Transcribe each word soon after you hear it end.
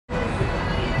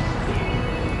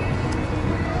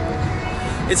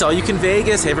It's All You Can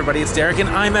Vegas. Hey everybody, it's Derek and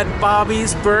I'm at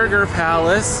Bobby's Burger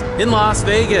Palace in Las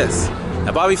Vegas.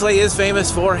 Now Bobby Flay is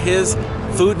famous for his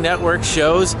Food Network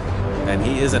shows, and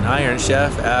he is an Iron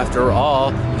Chef after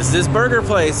all. This is his burger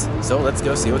place, so let's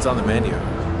go see what's on the menu.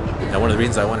 Now one of the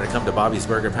reasons I wanted to come to Bobby's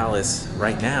Burger Palace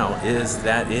right now is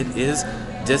that it is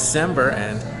December,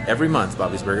 and every month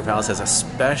Bobby's Burger Palace has a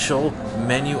special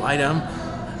menu item,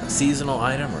 a seasonal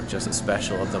item, or just a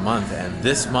special of the month. And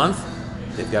this month,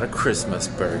 they've got a Christmas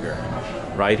burger.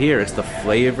 Right here, it's the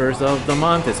flavors of the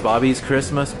month. It's Bobby's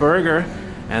Christmas burger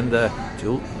and the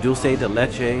dulce de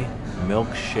leche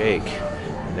milkshake.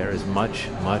 And there is much,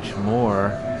 much more.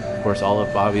 Of course, all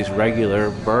of Bobby's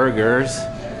regular burgers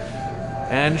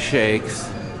and shakes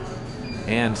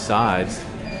and sides.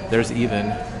 There's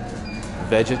even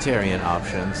vegetarian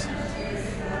options.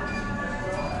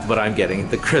 But I'm getting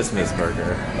the Christmas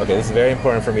burger. Okay, this is very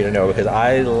important for me to know because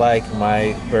I like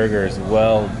my burgers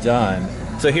well done.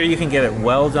 So here you can get it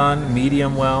well done,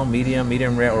 medium well, medium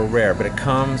rare, or rare, but it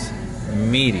comes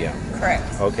medium.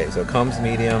 Correct. Okay, so it comes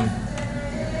medium.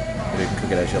 You can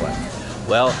cook it as you like.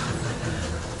 Well,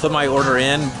 put my order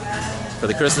in for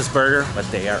the Christmas burger, but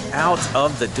they are out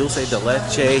of the dulce de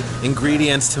leche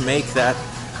ingredients to make that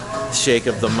shake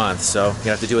of the month. So you're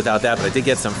gonna have to do without that, but I did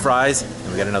get some fries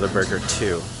and we got another burger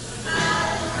too.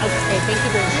 Okay, thank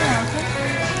you very much.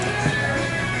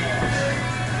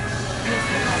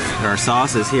 And our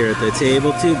sauces here at the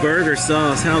table too. Burger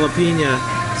sauce, jalapeno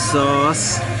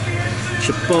sauce,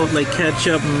 chipotle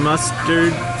ketchup,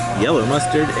 mustard, yellow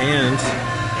mustard, and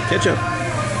ketchup.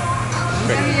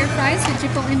 These are your fries with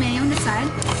chipotle mayo on the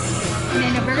side. And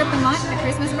then the burger pilant, the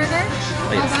Christmas burger.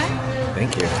 Please.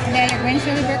 Thank you. And then your green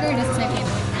chili burger, just a second.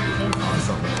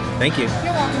 Awesome. Thank you.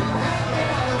 You're welcome.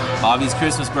 Bobby's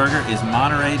Christmas burger is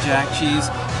Monterey Jack cheese,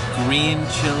 green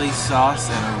chili sauce,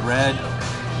 and a red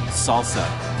salsa.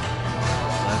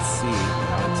 Let's see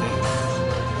how it tastes.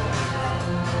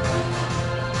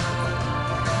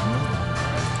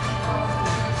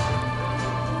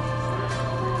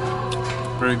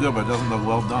 Very good, but it doesn't look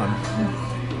well done.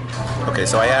 Okay,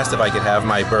 so I asked if I could have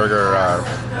my burger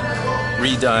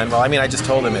redone. Well, I mean, I just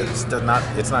told them it's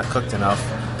not cooked enough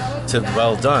to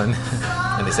well done,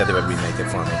 and they said they would remake it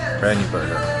for me. Brand new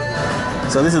burger.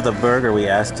 So this is the burger we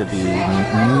asked to be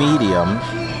medium.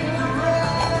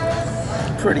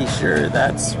 Pretty sure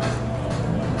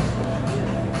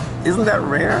isn't that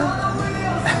rare?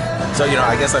 So, you know,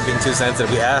 I guess I'm being too sensitive.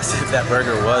 We asked if that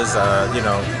burger was, you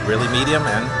know, really medium,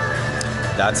 and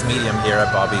that's medium here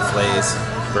at Bobby Flay's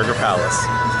Burger Palace.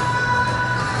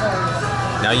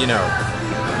 Now you know.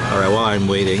 All right, while I'm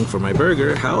waiting for my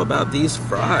burger, how about these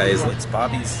fries? It's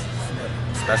Bobby's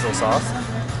special sauce.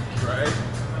 Right.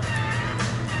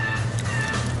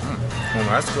 Oh,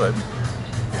 that's good.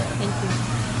 Thank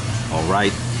you. All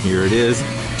right, here it is.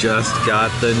 Just got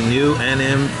the new and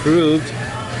improved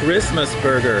Christmas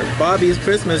burger. Bobby's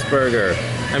Christmas burger.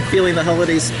 I'm feeling the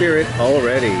holiday spirit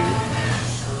already.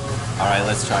 All right,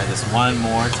 let's try this one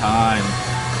more time.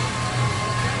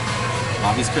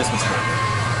 Bobby's Christmas burger.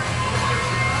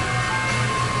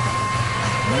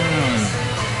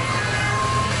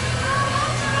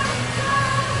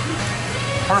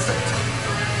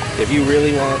 Perfect. If you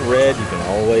really want red, you can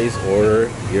always order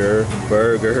your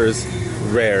burgers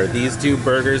rare. These two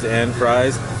burgers and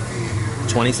fries,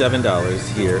 $27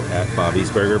 here at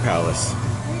Bobby's Burger Palace.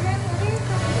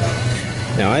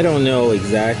 Now, I don't know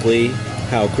exactly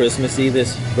how Christmassy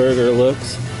this burger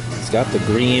looks. It's got the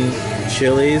green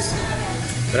chilies,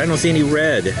 but I don't see any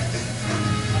red.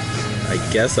 I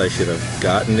guess I should have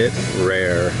gotten it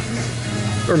rare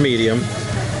or medium.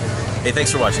 Hey,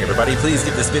 thanks for watching, everybody. Please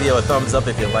give this video a thumbs up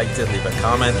if you liked it. Leave a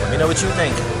comment. Let me know what you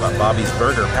think about Bobby's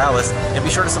Burger Palace. And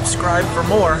be sure to subscribe for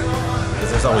more,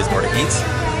 because there's always more to eat,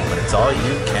 but it's all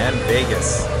you can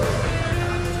Vegas.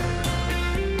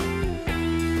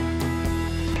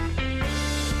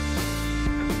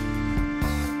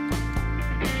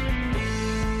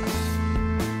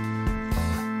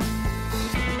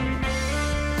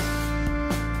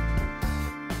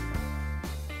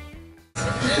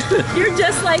 You're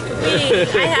just like me.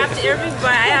 I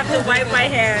have to wipe my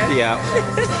hands. Yeah,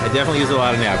 I definitely use a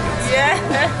lot of napkins.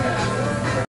 Yeah.